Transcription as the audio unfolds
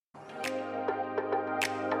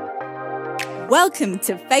Welcome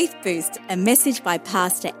to Faith Boost, a message by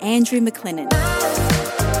Pastor Andrew McLennan.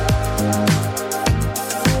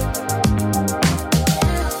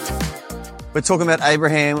 We're talking about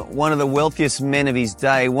Abraham, one of the wealthiest men of his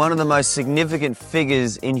day, one of the most significant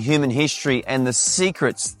figures in human history, and the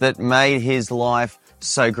secrets that made his life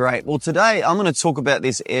so great. Well, today I'm going to talk about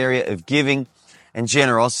this area of giving and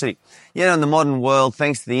generosity. You know, in the modern world,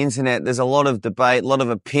 thanks to the internet, there's a lot of debate, a lot of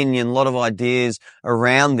opinion, a lot of ideas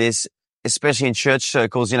around this, especially in church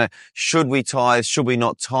circles. You know, should we tithe? Should we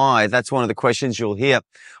not tithe? That's one of the questions you'll hear.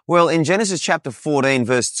 Well, in Genesis chapter 14,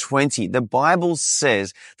 verse 20, the Bible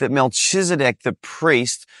says that Melchizedek, the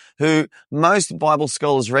priest, who most Bible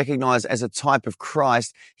scholars recognize as a type of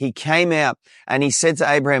Christ, he came out and he said to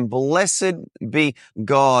Abraham, "Blessed be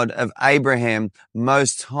God of Abraham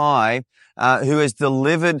Most High, who has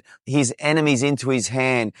delivered his enemies into his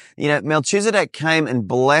hand." You know, Melchizedek came and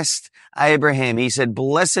blessed Abraham. He said,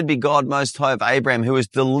 "Blessed be God Most High of Abraham, who has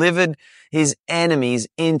delivered his enemies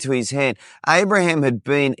into his hand." Abraham had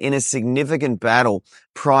been in a significant battle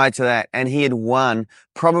prior to that, and he had won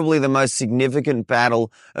probably the most significant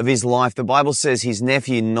battle of his life. The Bible says his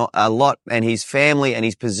nephew Lot and his family and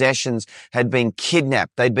his possessions had been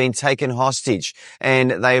kidnapped. They'd been taken hostage,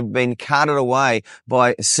 and they had been carted away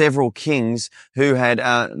by several kings who had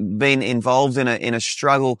been involved in a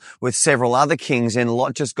struggle with several other kings, and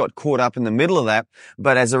Lot just got caught up in the middle of that.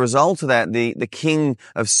 But as a result of that, the king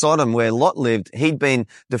of Sodom, where Lot lived, he'd been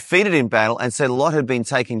defeated in battle, and so Lot had been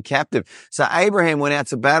taken captive. So Abraham went out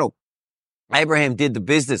to battle. Abraham did the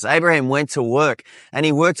business. Abraham went to work, and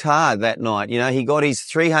he worked hard that night. You know, he got his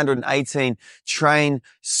 318 trained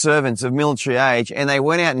servants of military age, and they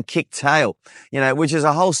went out and kicked tail, you know, which is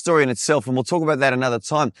a whole story in itself, and we'll talk about that another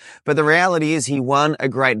time. But the reality is he won a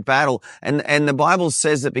great battle, and the Bible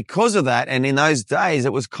says that because of that, and in those days,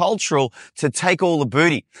 it was cultural to take all the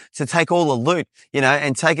booty, to take all the loot, you know,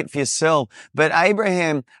 and take it for yourself. But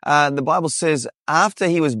Abraham, the Bible says, after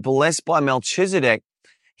he was blessed by Melchizedek,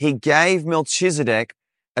 he gave Melchizedek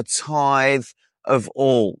a tithe of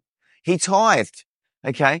all. He tithed.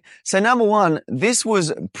 Okay. So number one, this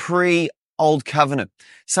was pre-Old Covenant.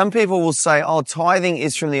 Some people will say, oh, tithing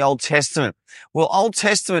is from the Old Testament. Well, Old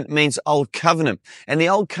Testament means Old Covenant. And the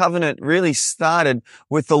Old Covenant really started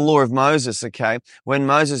with the law of Moses, okay? When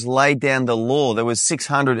Moses laid down the law, there was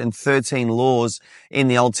 613 laws in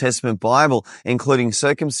the Old Testament Bible, including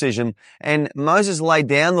circumcision. And Moses laid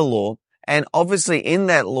down the law. And obviously in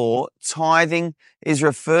that law, tithing is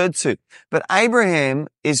referred to. But Abraham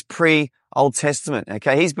is pre-Old Testament,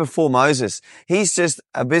 okay? He's before Moses. He's just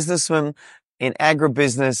a businessman in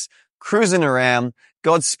agribusiness, cruising around.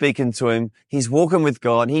 God's speaking to him. He's walking with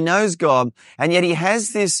God. He knows God. And yet he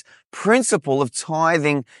has this principle of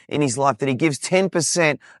tithing in his life, that he gives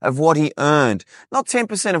 10% of what he earned, not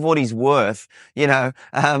 10% of what he's worth. You know,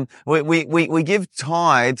 we give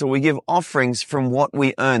tithes, or we give offerings from what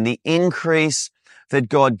we earn, the increase that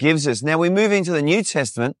God gives us. Now we move into the New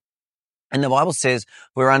Testament, and the Bible says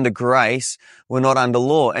we're under grace, we're not under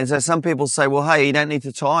law. And so some people say, well, hey, you don't need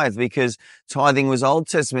to tithe because tithing was Old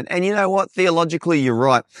Testament. And you know what? Theologically, you're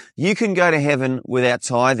right. You can go to heaven without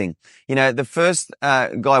tithing. You know, the first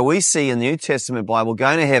guy we see in the New Testament Bible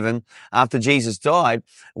going to heaven after Jesus died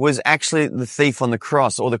was actually the thief on the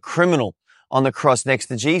cross, or the criminal on the cross next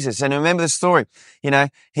to Jesus. And remember the story. You know,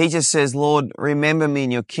 he just says, Lord, remember me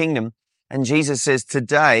in your kingdom. And Jesus says,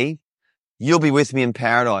 today, you'll be with me in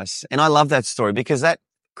paradise. And I love that story, because that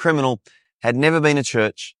criminal had never been to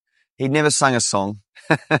church. He'd never sung a song.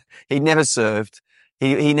 He'd never served.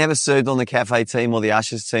 He never served on the cafe team or the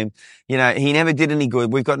ushers team. You know, he never did any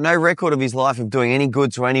good. We've got no record of his life of doing any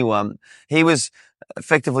good to anyone. He was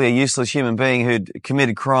effectively a useless human being who'd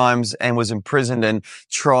committed crimes and was imprisoned and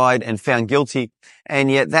tried and found guilty. And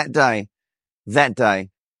yet that day,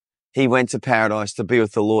 he went to paradise to be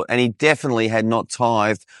with the Lord, and he definitely had not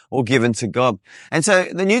tithed or given to God. And so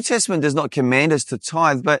the New Testament does not command us to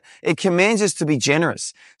tithe, but it commands us to be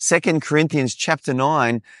generous. 2 Corinthians chapter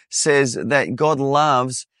 9 says that God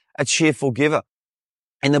loves a cheerful giver.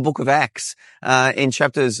 In the book of Acts, in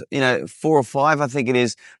chapters, 4 or 5, I think it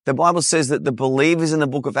is, the Bible says that the believers in the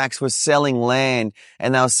book of Acts were selling land,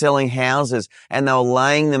 and they were selling houses, and they were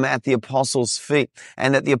laying them at the apostles' feet,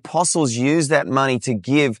 and that the apostles used that money to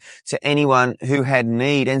give to anyone who had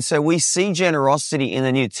need. And so we see generosity in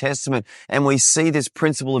the New Testament, and we see this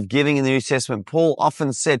principle of giving in the New Testament. Paul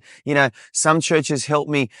often said, some churches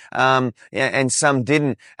helped me, and some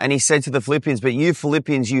didn't. And he said to the Philippians, but you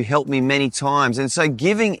Philippians, you helped me many times. And so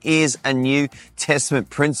giving is a New Testament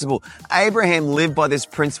principle. Abraham lived by this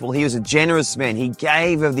principle. He was a generous man. He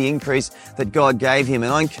gave of the increase that God gave him.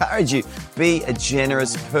 And I encourage you, be a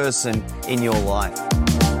generous person in your life.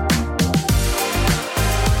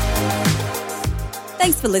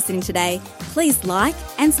 Thanks for listening today. Please like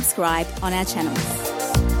and subscribe on our channels.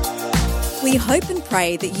 We hope and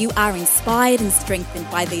pray that you are inspired and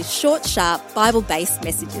strengthened by these short, sharp, Bible-based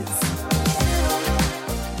messages.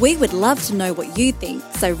 We would love to know what you think,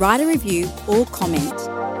 so write a review or comment.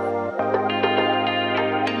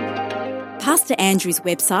 Pastor Andrew's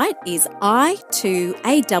website is i2aw.org.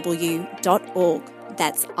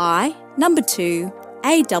 That's i2aw.org.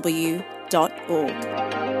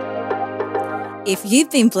 If you've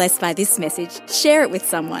been blessed by this message, share it with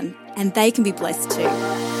someone and they can be blessed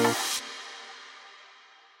too.